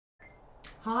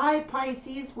Hi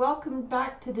Pisces, welcome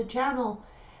back to the channel.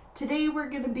 Today we're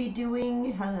going to be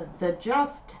doing the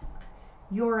Just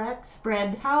Your Ex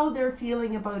spread, how they're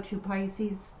feeling about you,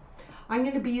 Pisces. I'm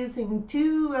going to be using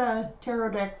two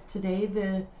tarot decks today,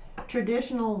 the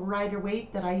traditional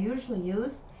Rider-Waite that I usually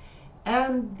use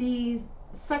and the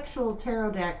sexual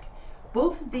tarot deck.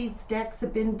 Both of these decks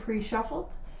have been pre-shuffled,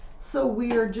 so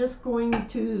we are just going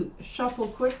to shuffle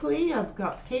quickly. I've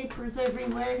got papers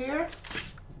everywhere here.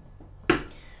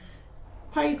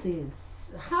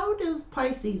 Pisces, how does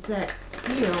Pisces X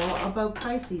feel about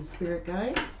Pisces, spirit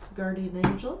guides, guardian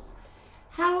angels?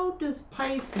 How does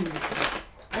Pisces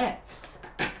X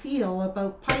feel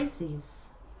about Pisces?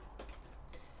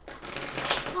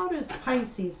 How does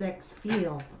Pisces X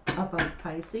feel about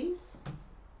Pisces?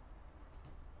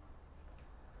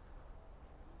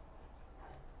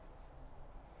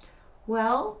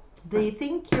 Well, they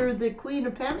think you're the Queen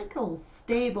of Pentacles,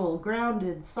 stable,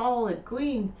 grounded, solid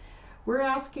queen. We're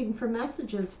asking for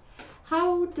messages.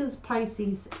 How does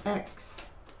Pisces X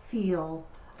feel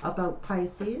about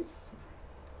Pisces?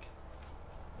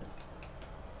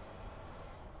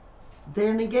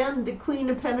 Then again, the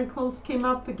Queen of Pentacles came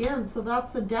up again, so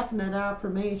that's a definite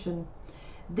affirmation.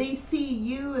 They see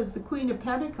you as the Queen of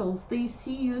Pentacles. They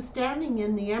see you standing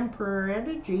in the Emperor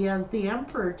energy as the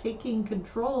Emperor, taking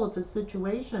control of a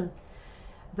situation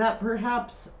that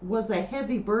perhaps was a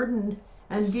heavy burden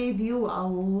and gave you a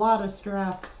lot of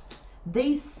stress.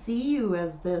 They see you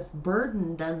as this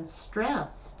burdened and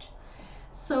stressed.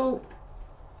 So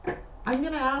I'm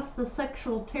going to ask the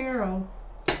sexual tarot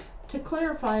to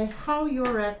clarify how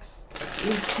your ex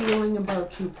is feeling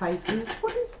about you, Pisces.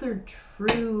 What is their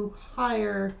true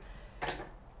higher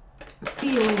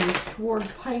feelings toward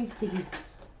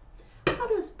Pisces? How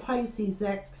does Pisces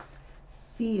X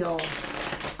feel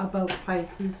about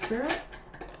Pisces, spirit?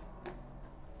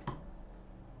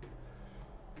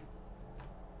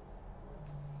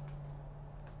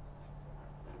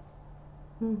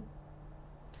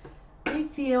 They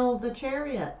feel the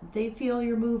Chariot. They feel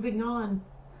you're moving on.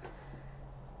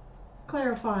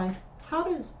 Clarify. How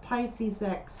does Pisces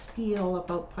X feel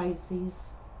about Pisces?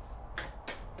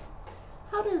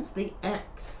 How does the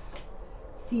X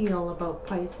feel about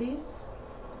Pisces?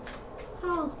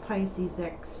 How's Pisces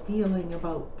X feeling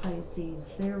about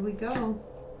Pisces? There we go.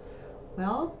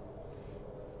 Well,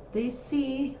 they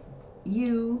see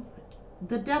you.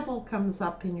 The Devil comes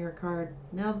up in your card.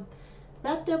 Now,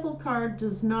 that Devil card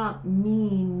does not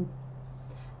mean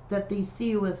that they see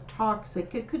you as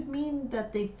toxic. It could mean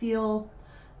that they feel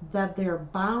that they're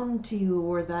bound to you,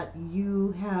 or that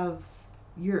you have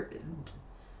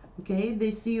okay,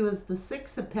 they see you as the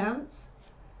Six of Pentacles,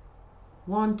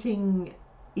 wanting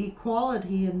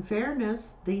equality and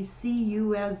fairness. They see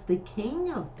you as the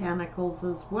King of Pentacles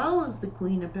as well as the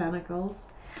Queen of Pentacles.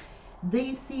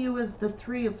 They see you as the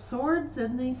Three of Swords,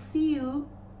 and they see you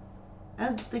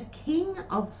as the King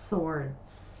of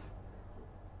Swords.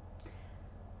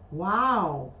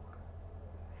 Wow.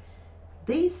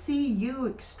 They see you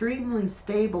extremely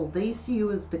stable. They see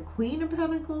you as the Queen of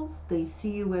Pentacles. They see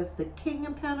you as the King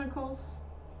of Pentacles.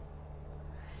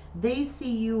 They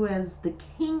see you as the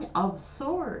King of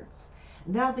Swords.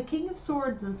 Now, the King of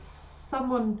Swords is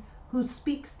someone who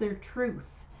speaks their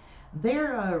truth.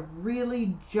 They're a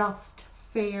really just,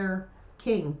 fair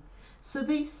king. So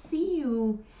they see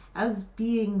you as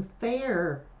being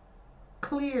fair,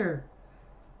 clear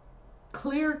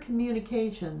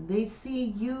communication. They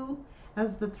see you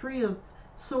as the Three of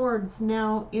Swords.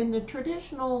 Now, in the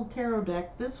traditional tarot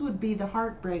deck, this would be the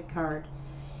Heartbreak card.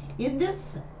 In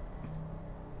this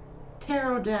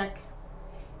tarot deck,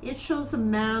 it shows a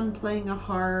man playing a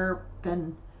harp,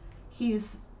 and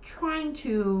he's trying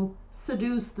to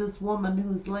seduce this woman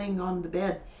who's laying on the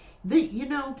bed. They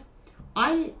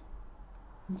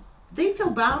feel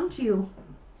bound to you,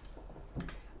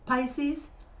 Pisces.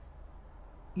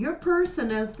 Your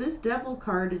person, as this Devil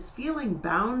card, is feeling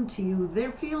bound to you.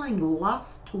 They're feeling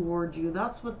lust toward you.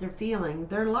 That's what they're feeling.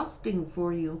 They're lusting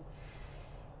for you.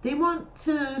 They want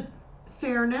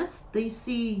fairness. They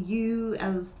see you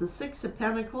as the Six of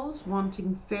Pentacles,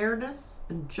 wanting fairness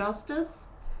and justice.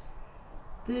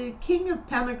 The King of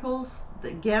Pentacles,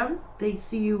 again, they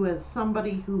see you as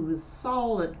somebody who is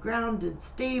solid, grounded,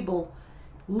 stable,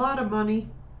 a lot of money.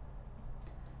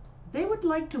 They would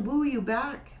like to woo you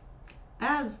back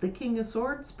as the King of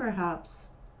Swords, perhaps.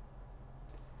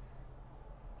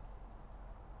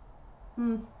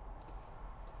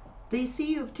 They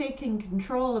see you've taken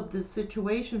control of this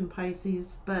situation,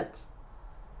 Pisces, but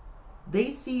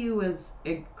they see you as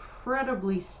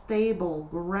incredibly stable,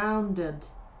 grounded,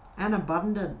 and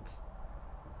abundant.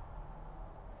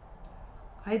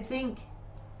 I think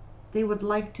They would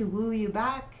like to woo you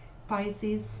back,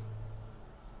 Pisces.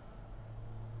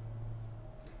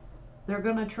 They're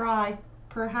going to try.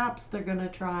 Perhaps they're going to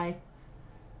try.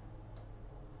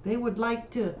 They would like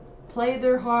to play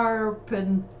their harp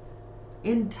and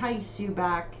entice you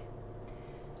back.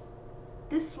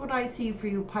 This is what I see for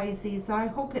you, Pisces. I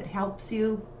hope it helps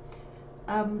you.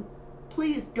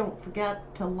 Please don't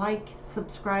forget to like,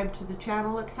 subscribe to the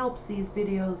channel. It helps these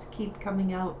videos keep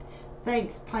coming out.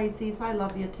 Thanks, Pisces. I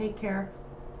love you. Take care.